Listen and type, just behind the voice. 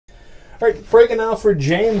All right, breaking out for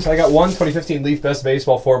James. I got one 2015 Leaf Best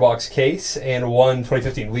Baseball 4-box case and one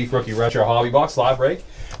 2015 Leaf Rookie Retro Hobby Box live break.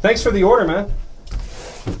 Thanks for the order, man.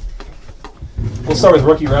 We'll start with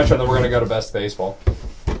Rookie Retro, and then we're going to go to Best Baseball.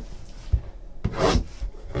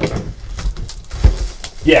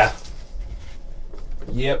 Yeah.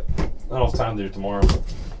 Yep. I don't have time to do it tomorrow.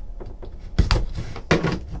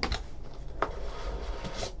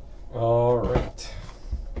 All right.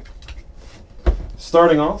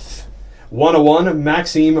 Starting off, 101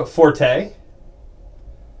 Maxime Forte.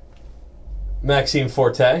 Maxime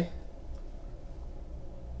Forte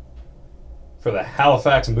for the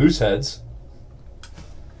Halifax Mooseheads.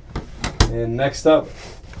 And next up,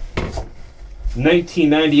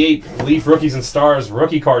 1998 Leaf Rookies and Stars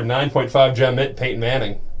rookie card 9.5 gem mint Peyton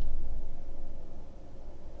Manning.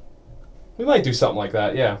 We might do something like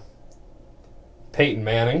that, yeah. Peyton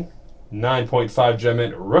Manning, 9.5 gem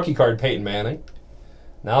mint rookie card Peyton Manning.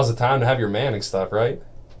 Now's the time to have your Manning stuff, right?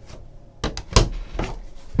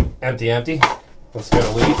 Empty, empty. Let's go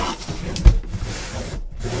to Leaf.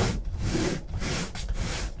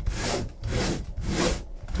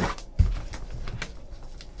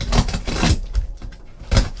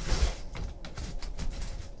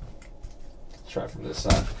 Try from this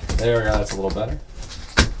side. There we go, that's a little better.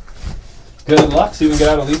 Good luck, see if we can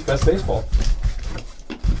get out of Leaf Best Baseball.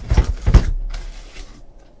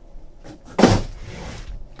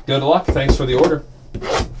 Good luck, thanks for the order.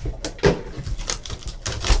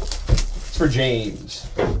 It's for James.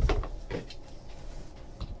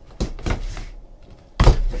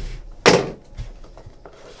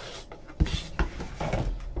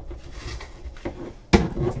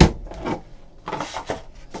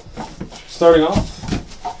 Starting off,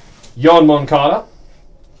 Yoan Moncada.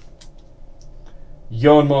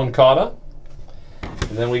 Yoan Moncada.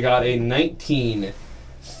 And then we got a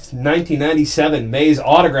 1997 Mays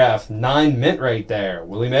autograph, 9 mint right there.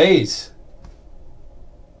 Willie Mays.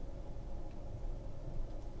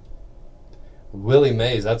 Willie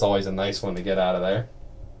Mays, that's always a nice one to get out of there.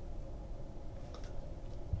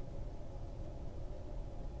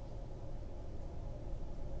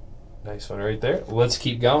 Nice one right there. Let's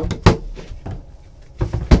keep going.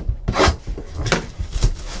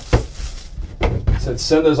 Said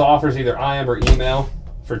send those offers either IM or email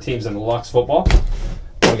for teams in Lux football.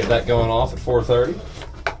 We'll get that going off at 4:30.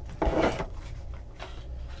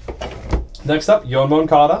 Next up, Yoan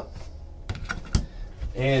Moncada.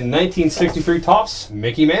 And 1963 Topps,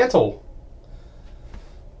 Mickey Mantle.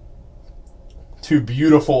 Two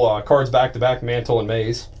beautiful cards back-to-back, Mantle and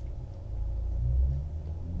Mays.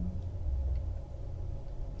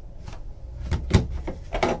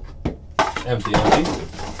 Empty, empty.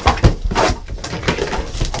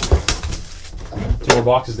 2 more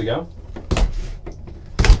boxes to go.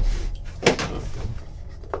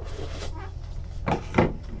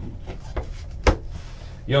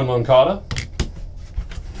 Yoan Moncada.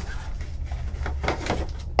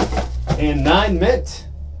 And 9 mint.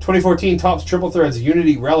 2014 Topps Triple Threads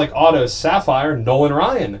Unity Relic Auto Sapphire, Nolan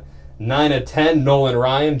Ryan. 9/10 Nolan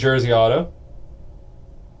Ryan, jersey auto.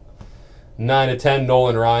 9/10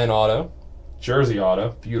 Nolan Ryan auto. Jersey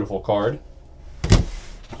auto. Beautiful card.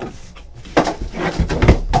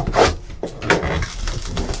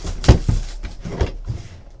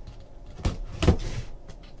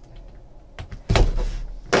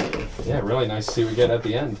 Yeah, really nice to see what we get at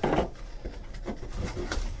the end.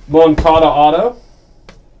 Moncada auto.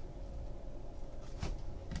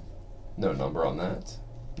 No number on that.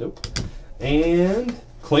 Nope. And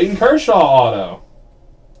Clayton Kershaw auto.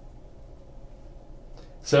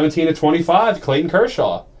 17/25, Clayton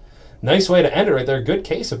Kershaw. Nice way to end it right there. Good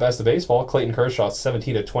case of Best of Baseball. Clayton Kershaw,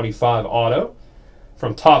 17/25 auto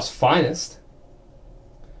from Topps Finest.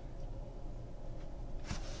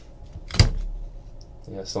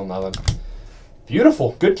 Yeah, still nothing.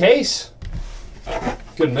 Beautiful. Good case.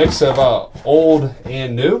 Good mix of old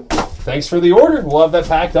and new. Thanks for the order. We'll have that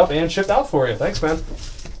packed up and shipped out for you. Thanks, man.